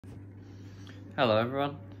Hello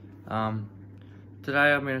everyone.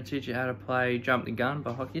 Today I'm going to teach you how to play Jump the Gun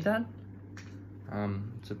by Hockey Dad.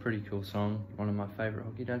 It's a pretty cool song, one of my favourite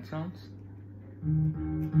Hockey Dad songs.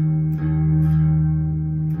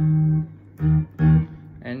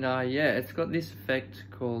 And yeah, it's got this effect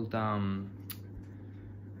called,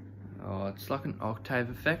 it's like an octave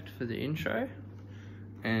effect for the intro.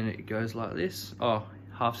 And it goes like this. Oh,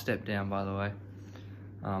 half step down by the way.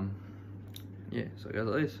 Yeah, so it goes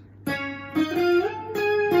like this.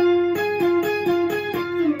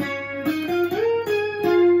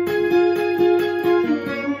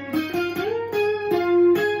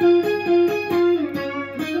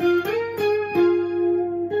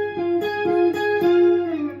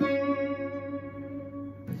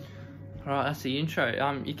 Alright, that's the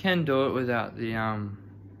intro. You can do it without the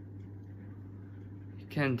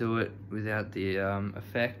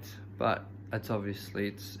effect, but it's how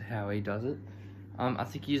he does it. I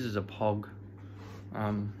think he uses a POG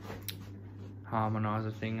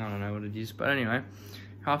harmonizer thing, I don't know what it is, but anyway,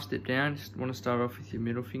 half step down. Just want to start off with your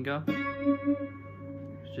middle finger,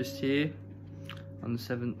 just here on the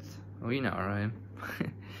 7th, oh you know where I am,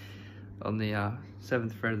 on the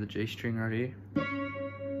 7th fret of the G string right here.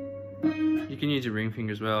 You can use your ring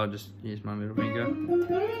finger as well, I just use my middle finger.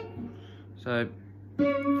 So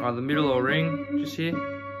either middle or ring, just here.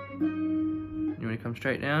 You want to come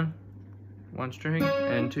straight down, one string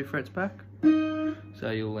and 2 frets back. So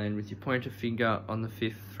you'll land with your pointer finger on the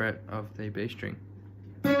 5th fret of the B string.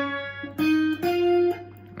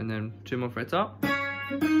 And then 2 more frets up.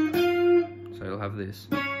 So you'll have this.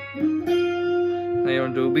 Now you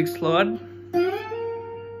want to do a big slide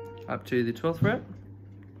up to the 12th fret.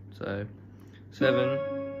 So 7,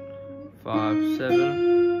 5,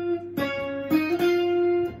 7.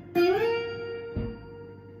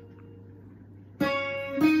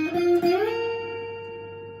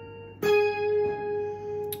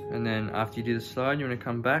 And then after you do the slide, you want to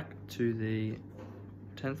come back to the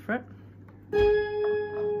 10th fret.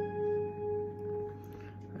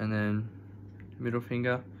 And then middle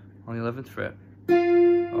finger on the 11th fret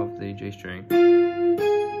of the G string.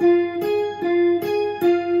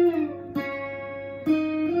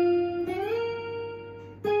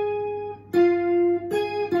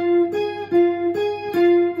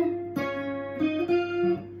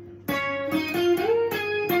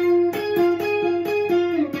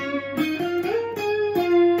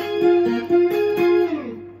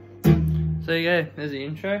 So yeah, there's the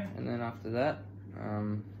intro, and then after that,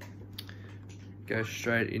 go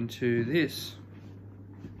straight into this.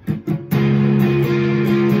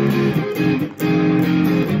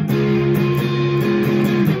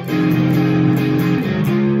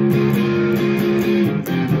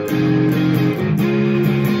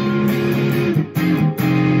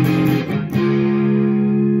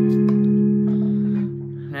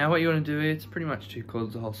 Now what you want to do is, it's pretty much 2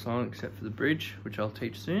 chords the whole song except for the bridge, which I'll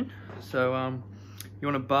teach soon. So you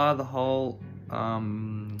want to bar the whole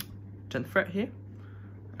 10th fret here,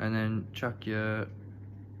 and then chuck your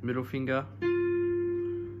middle finger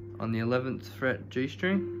on the 11th fret G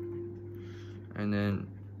string, and then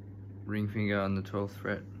ring finger on the 12th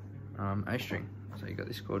fret A string. So you got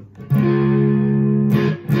this chord.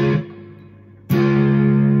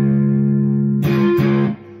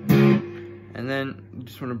 And then you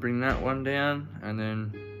just want to bring that one down and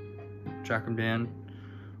then track them down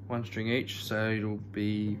 1 string each, so it'll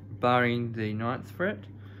be barring the 9th fret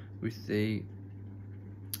with the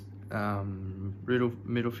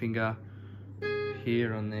middle finger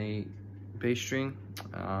here on the B string,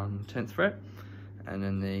 10th fret, and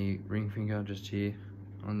then the ring finger just here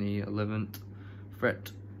on the 11th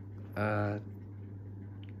fret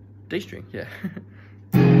D string, yeah.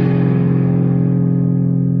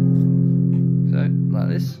 So, like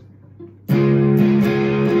this.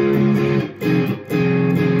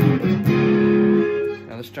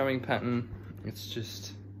 Now the strumming pattern, it's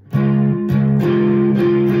just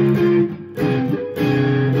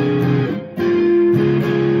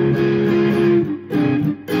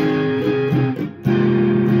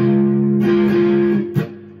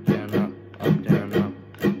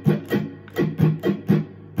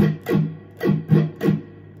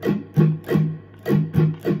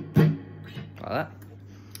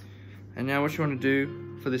and now what you want to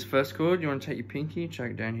do for this first chord, you want to take your pinky,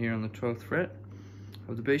 chuck it down here on the 12th fret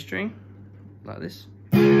of the B string, like this.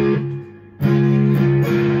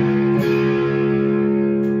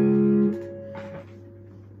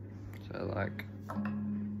 So like,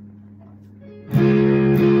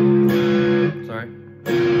 sorry.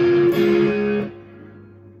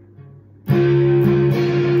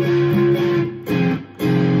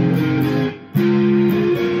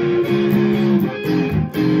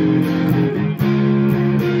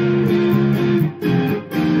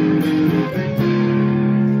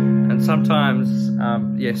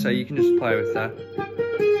 yeah, so you can just play with that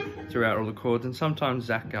throughout all the chords, and sometimes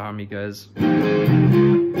Zach Garmy goes.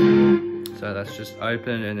 So that's just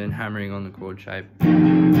open and then hammering on the chord shape.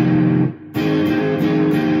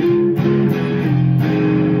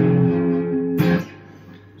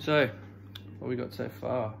 So, what we got so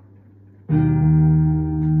far?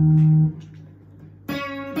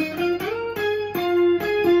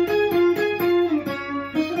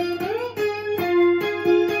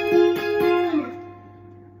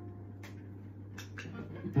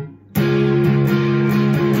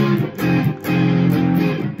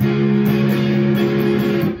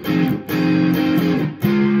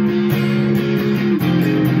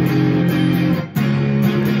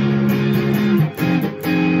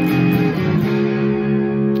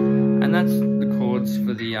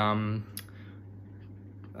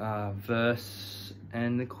 Verse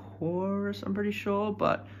and the chorus, I'm pretty sure,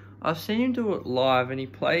 but I've seen him do it live and he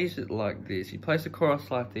plays it like this. He plays the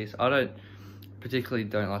chorus like this. I don't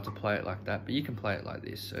like to play it like that, but you can play it like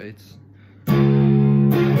this. So it's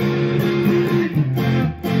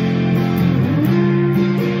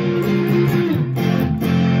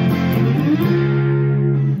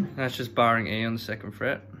that's just barring E on the 2nd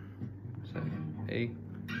fret. So E,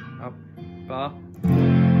 up, bar.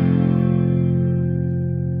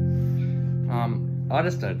 I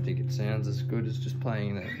just don't think it sounds as good as just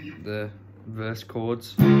playing the verse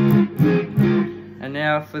chords. And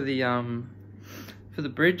now for the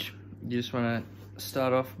bridge, you just want to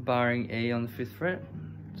start off barring E on the 5th fret.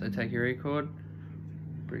 So take your E chord,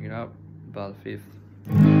 bring it up, bar the 5th.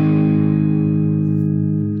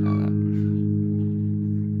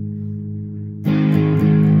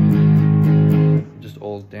 Just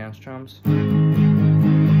all down strums.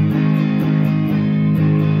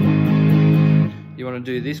 You want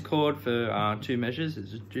to do this chord for 2 measures.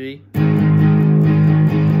 It's a G.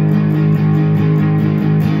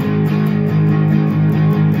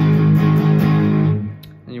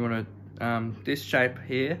 And you want to, this shape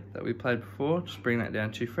here that we played before, just bring that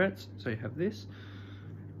down 2 frets. So you have this.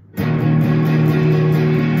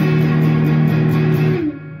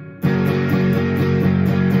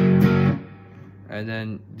 And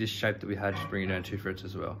then this shape that we had, just bring it down 2 frets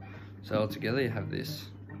as well. So all together you have this.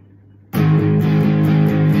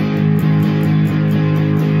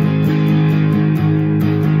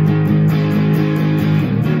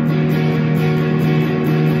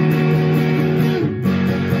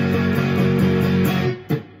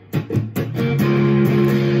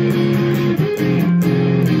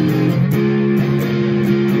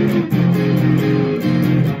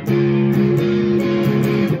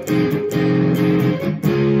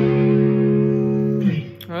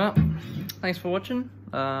 Thanks for watching.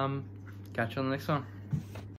 Catch you on the next one.